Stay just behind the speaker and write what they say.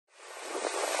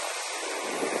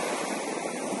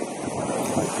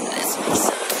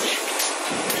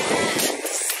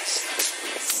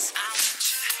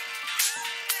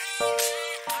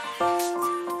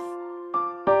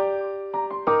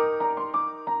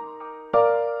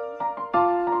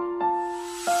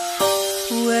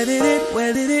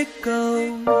where did it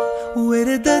go? Where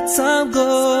did the time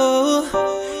go?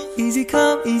 Easy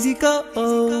come, easy go.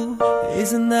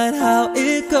 Isn't that how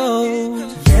it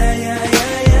goes? Yeah, yeah,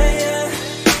 yeah, yeah,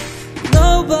 yeah.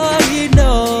 Nobody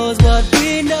knows what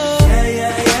we know. Yeah,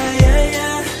 yeah, yeah, yeah,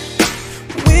 yeah.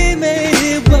 We made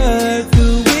it work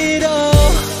through it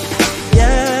all.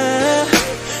 Yeah.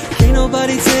 Can't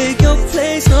nobody take your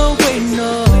place, no way,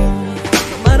 no.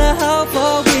 No matter how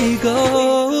far we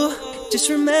go, just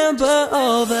remember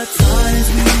all the times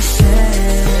we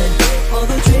shared, all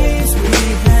the dreams we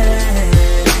had,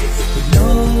 with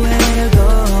nowhere to go.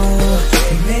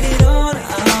 We made it on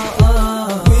our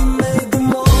own. We made the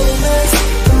moments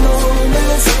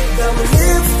that will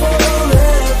live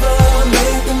forever.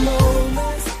 Made the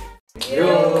moments. Yo,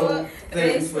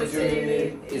 thanks for tuning in.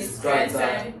 It's prime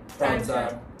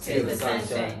time, till the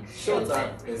sunshine.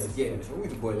 Showtime. Let's get it. Who is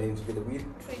the boy named together with?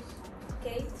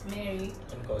 Kate, Mary,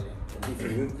 and Colin. And if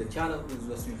you're new to the channel, please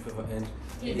do us a huge favor and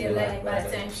hit the like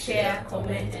button, share,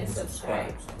 comment, and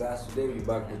subscribe. So guys, today we're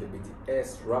back with the BTS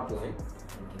rap line,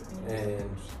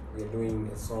 and we're doing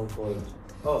a song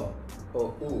called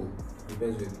Ooh.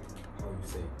 Depends with how you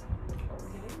say it.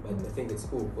 But I think it's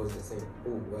Ooh because they're saying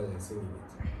Ooh while they're singing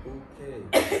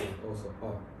it. Okay. Also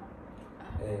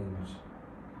and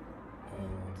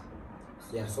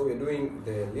yeah, so we're doing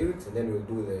the lyrics and then we'll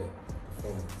do the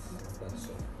performance of that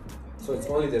song. So it's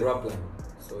only the rap line.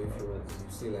 So if you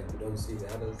see like you don't see the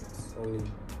others, it's only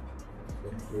the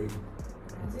three.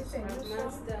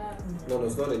 No,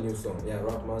 it's not a new song. Yeah,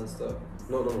 Rap Monster.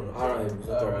 No. RM is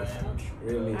not RM.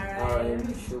 Really,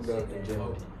 RM, Sugar, and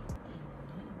Jello.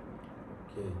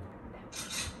 Okay.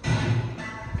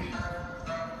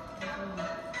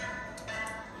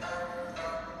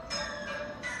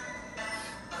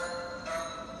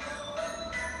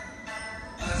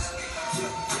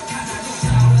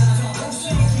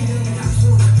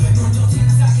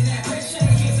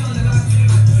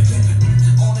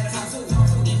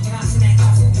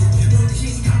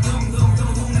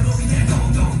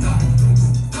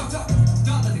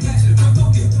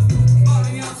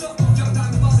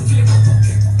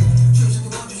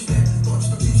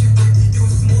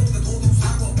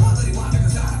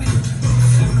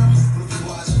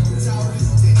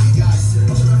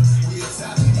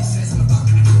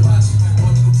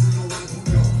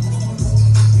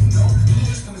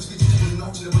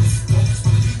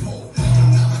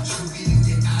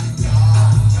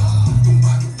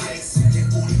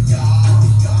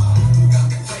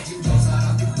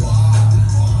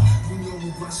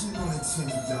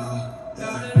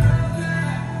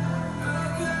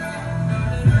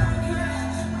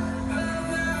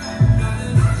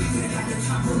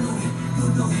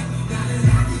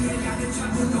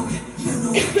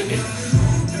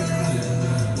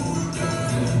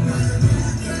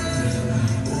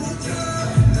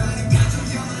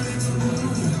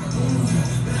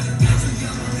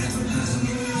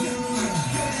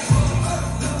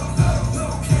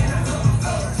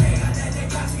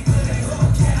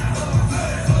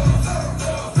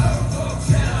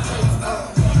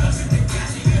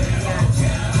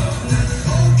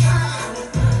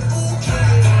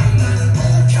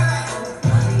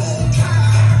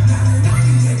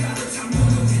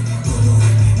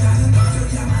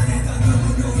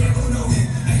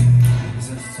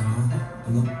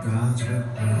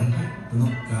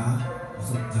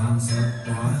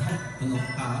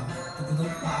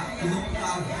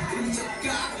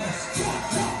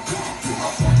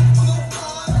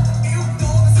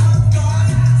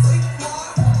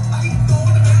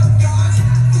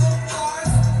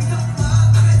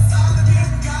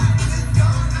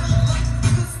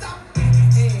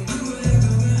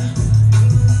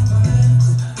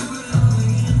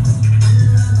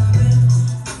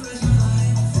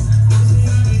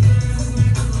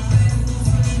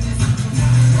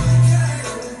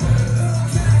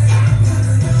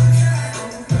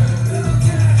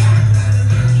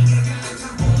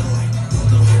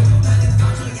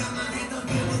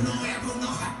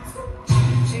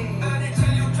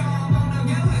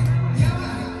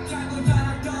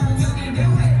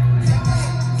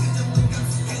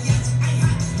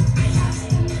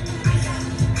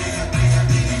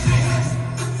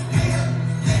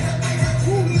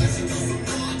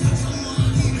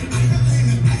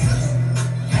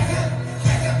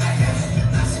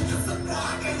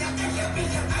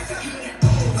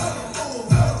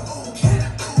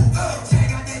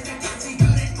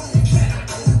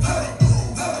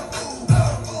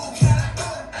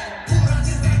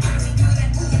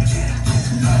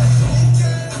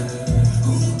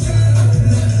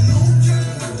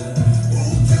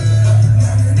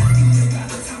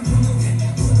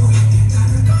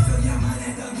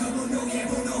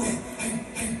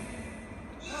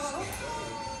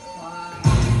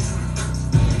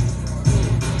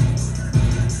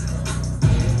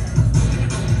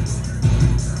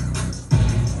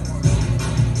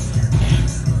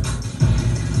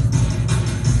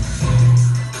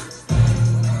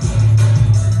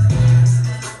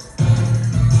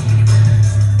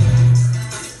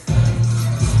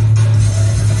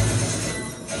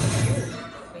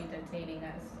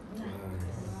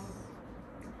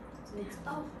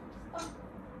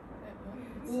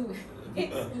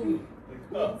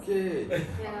 Okay.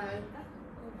 Yeah.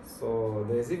 So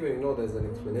there's even there's an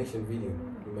explanation video.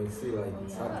 You might see like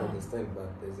it's hard to understand, but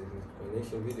there's an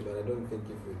explanation video. But I don't think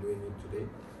if we're doing it today.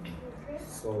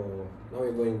 So now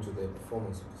we're going to the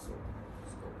performance of the song.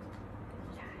 Let's go.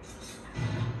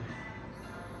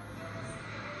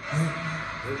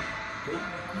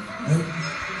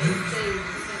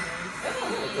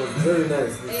 It was very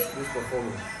nice this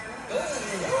performance.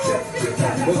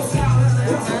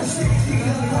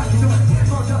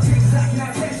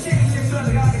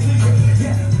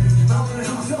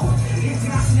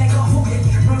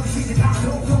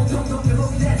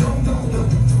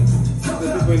 The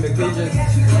people in the cages.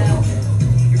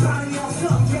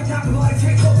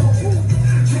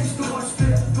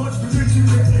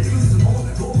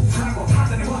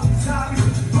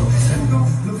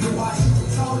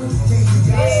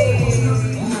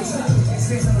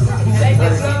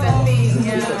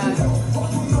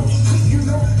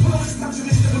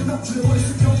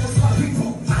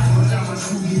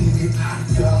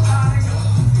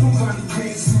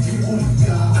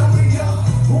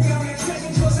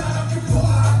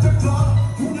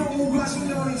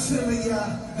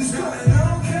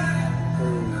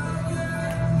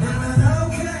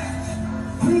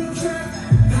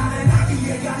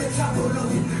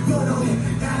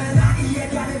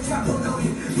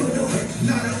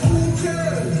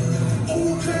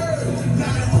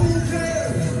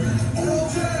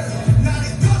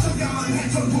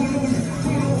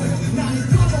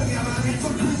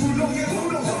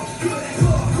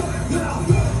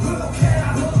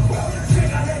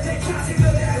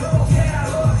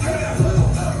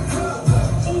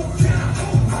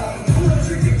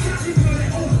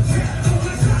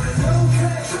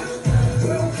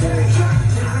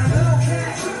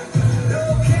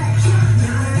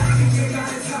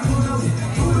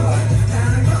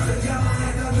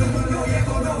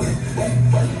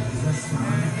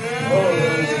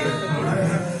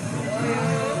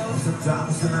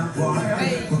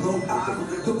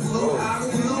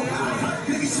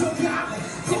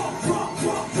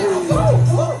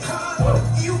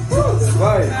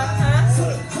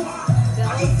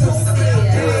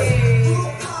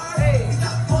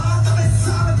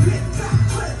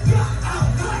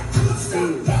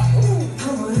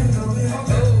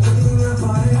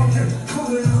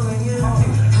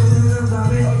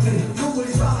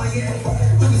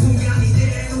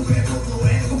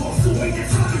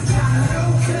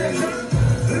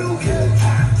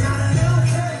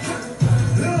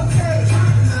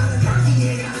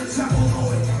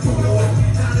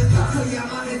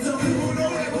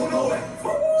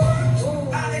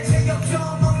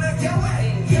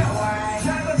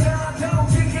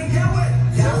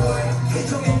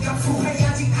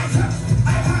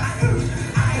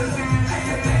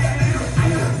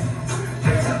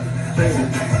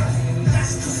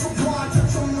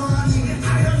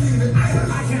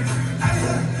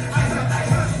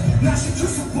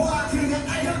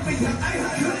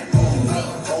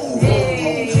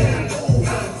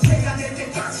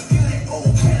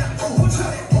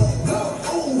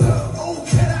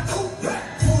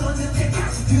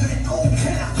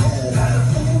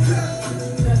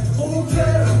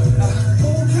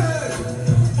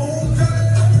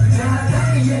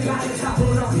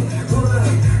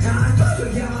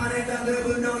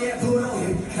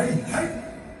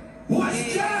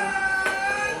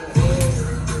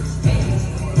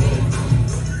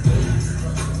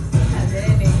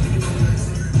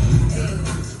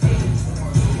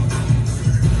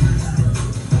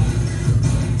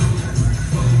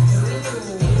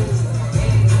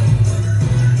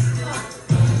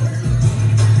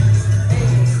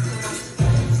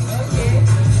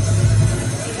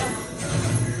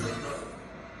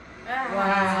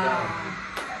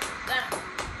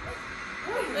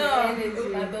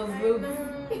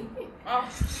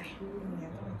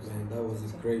 Man, that was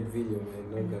a great video,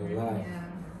 man. Not gonna lie.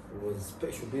 Yeah. It was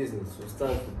special business. It was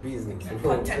time for business. You know?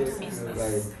 Content It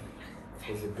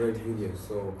was a great video.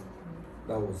 So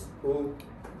that was cool.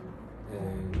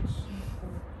 And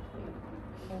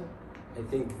I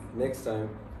think next time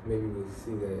maybe we'll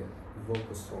see the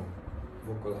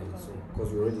vocal line song,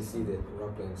 because we already see the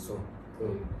rap line song.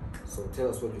 So tell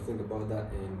us what you think about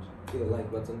that, and hit the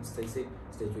like button. Stay safe.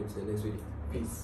 Stay tuned to the next video. Peace.